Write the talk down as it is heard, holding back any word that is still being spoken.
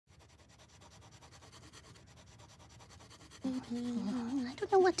I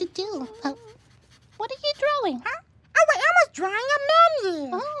don't know what to do. What are you drawing? Huh? Oh, well, Elmo's drawing a menu.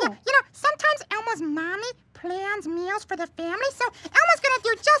 Oh. Yeah, you know, sometimes Elmo's mommy plans meals for the family, so Elmo's gonna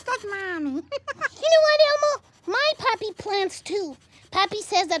do just like Mommy. You know what, Elmo? My Pappy plans too. Pappy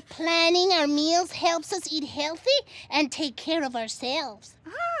says that planning our meals helps us eat healthy and take care of ourselves.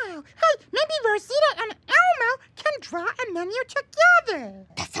 Oh, hey, maybe Rosita and Elmo can draw a menu together.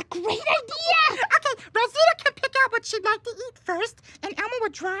 That's a great idea! Okay, Rosita can pick out what she'd like to eat first, and Elmo will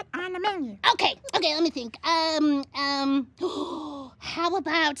draw it on the menu. Okay, let me think. How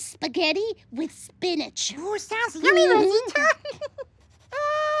about spaghetti with spinach? Ooh, sounds yummy, Rosita.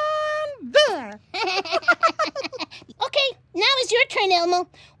 And there. Okay, now is your turn, Elmo.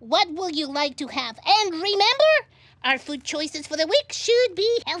 What will you like to have? And remember, our food choices for the week should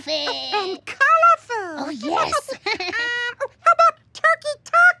be healthy. And colorful. Oh, yes. How about turkey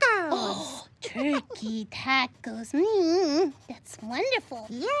tacos? Oh, turkey tacos. That's wonderful.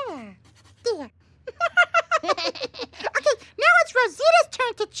 Yeah. There. Okay, now it's Rosita's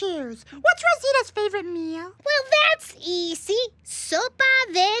turn to choose. What's Rosita's favorite meal? Well, that's easy.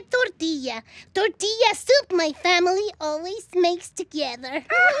 Sopa de tortilla. Tortilla soup my family always makes together.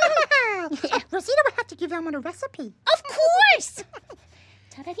 Rosita will have to give Elmo the recipe. Of course.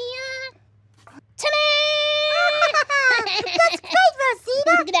 Ta-da-dia. Ta-da! That's great,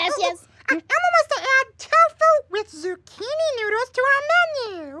 Rosita. Gracias. Elmo wants to add tofu with zucchini noodles to our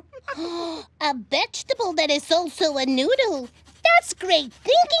menu. A vegetable that is also a noodle. That's great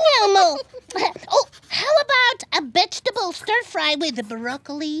thinking, Elmo. Oh, how about a vegetable stir fry with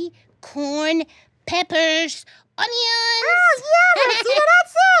broccoli, corn, peppers, onions? Oh, yeah, Rosita,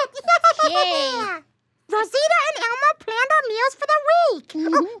 that's it. Okay. Rosita and Elmo planned our meals for the week.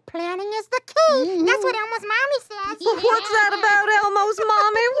 Oh, planning is the key. That's what Elmo's mommy says. What's that about Elmo's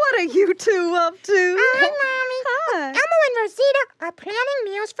mommy? What are you two up to? Hi, Mommy. Hi. Elmo and Rosita are planning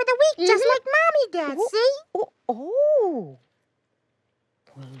meals for the week, just like Mommy does, see? Oh.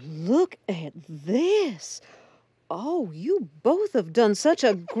 Well, look at this. Oh, you both have done such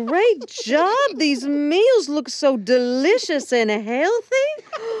a great job. These meals look so delicious and healthy.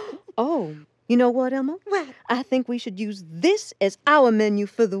 Oh, you know what, Elmo? What? I think we should use this as our menu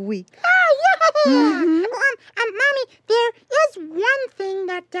for the week. Oh, yeah! Mhm. Mommy, there is one thing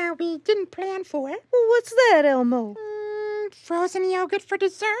that we didn't plan for. Well, what's that, Elmo? Frozen yogurt for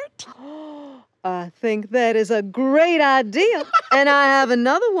dessert. I think that is a great idea. And I have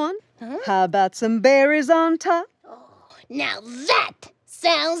another one. How about some berries on top? Now that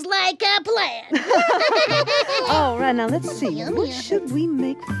sounds like a plan. All right, now let's see. Yum, What yum. should we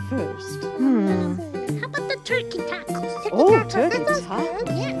make first? How about the turkey tacos? Oh, turkey That sounds tacos.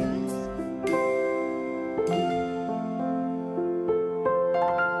 good. Yeah.